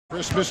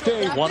Christmas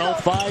Day,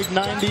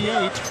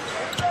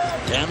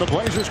 105-98. And the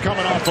Blazers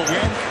coming off a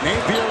win.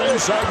 Napier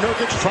inside.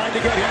 Nurkic trying to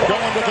get him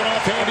going with an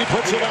offhand. He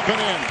puts it up and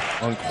in.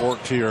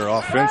 Uncorked here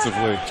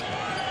offensively.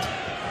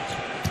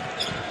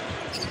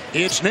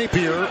 It's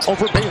Napier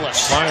over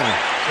Bayless. Finally.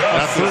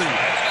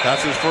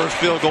 That's his first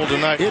field goal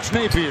tonight. It's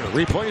Napier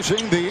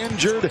replacing the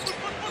injured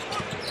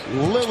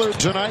Lillard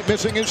tonight,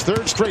 missing his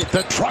third straight.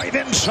 The drive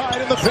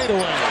inside and the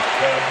fadeaway.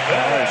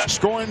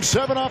 Scoring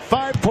 7 off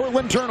 5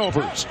 Portland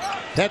turnovers.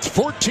 That's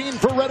 14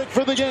 for Redick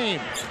for the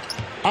game.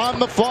 On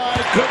the fly,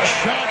 good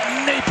shot.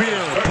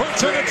 Napier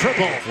puts in a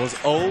triple. Was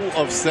 0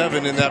 of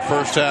 7 in that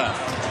first half.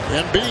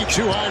 And B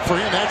too high for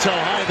him. That's how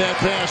high that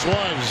pass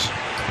was.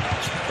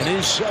 And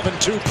he's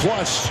 7-2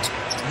 plus.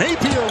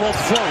 Napier will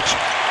float.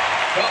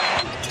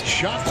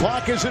 Shot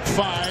clock is at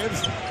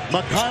 5.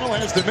 McConnell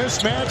has the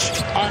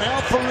mismatch on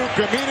Al-Farouq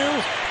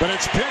Aminu, but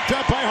it's picked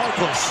up by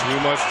Harkless.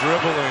 Too much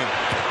dribbling.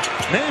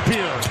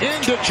 Napier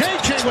into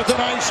JJ with a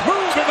nice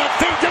move and the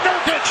feed to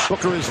Nurkic.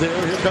 Booker is there.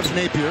 Here comes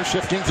Napier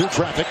shifting through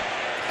traffic.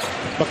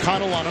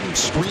 McConnell on him,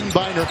 screened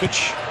by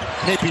Nurkic.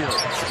 Napier.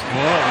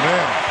 Oh,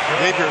 man.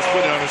 Napier's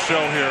putting on a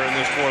show here in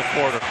this fourth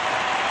quarter.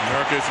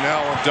 Nurkic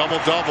now a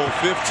double-double,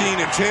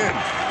 15 and 10.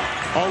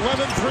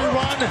 11-3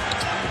 run.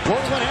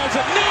 Portland has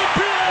it.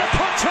 Napier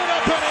puts it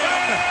up and in.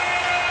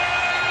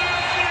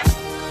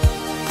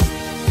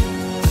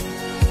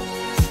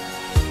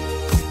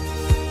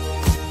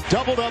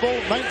 Double-double,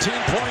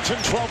 19 points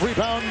and 12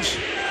 rebounds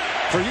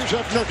for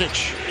Jusuf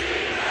Nurkic.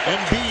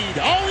 Embiid.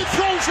 Oh, he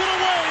throws it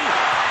away.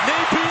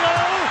 Napier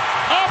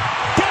up,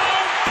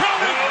 down,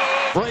 coming.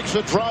 Breaks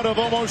a drought of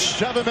almost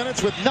 7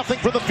 minutes with nothing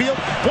for the field.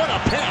 What a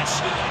pass.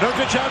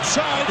 Nurkic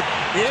outside.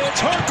 It's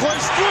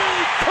Harkless. 3.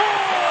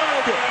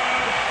 Good.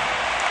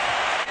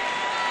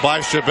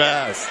 By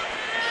Shabazz.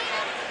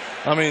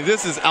 I mean,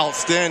 this is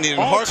outstanding.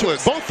 And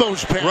Harkless, both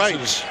those passes.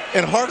 Right.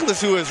 And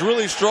Harkless, who has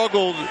really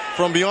struggled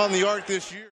from beyond the arc this year.